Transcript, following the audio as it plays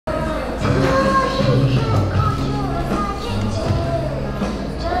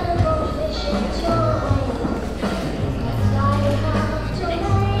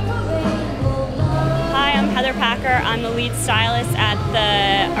Cutler Packer. I'm the lead stylist at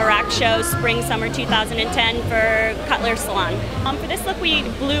the Araks show Spring/Summer 2010 for Cutler Salon. For this look, we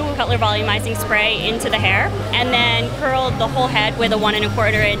blew Cutler volumizing spray into the hair and then curled the whole head with a 1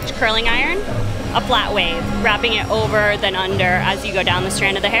 1/4 inch curling iron, a flat wave, wrapping it over then under as you go down the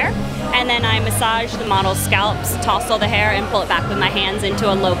strand of the hair. And then I massage the model's scalps, tousle the hair, and pull it back with my hands into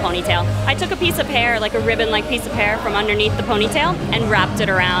a low ponytail. I took a piece of hair, like a ribbon-like piece of hair from underneath the ponytail, and wrapped it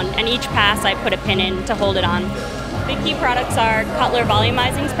around. And each pass I put a pin in to hold it on. The key products are Cutler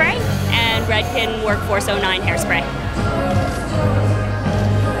volumizing spray and Redken Work Force 09 hairspray.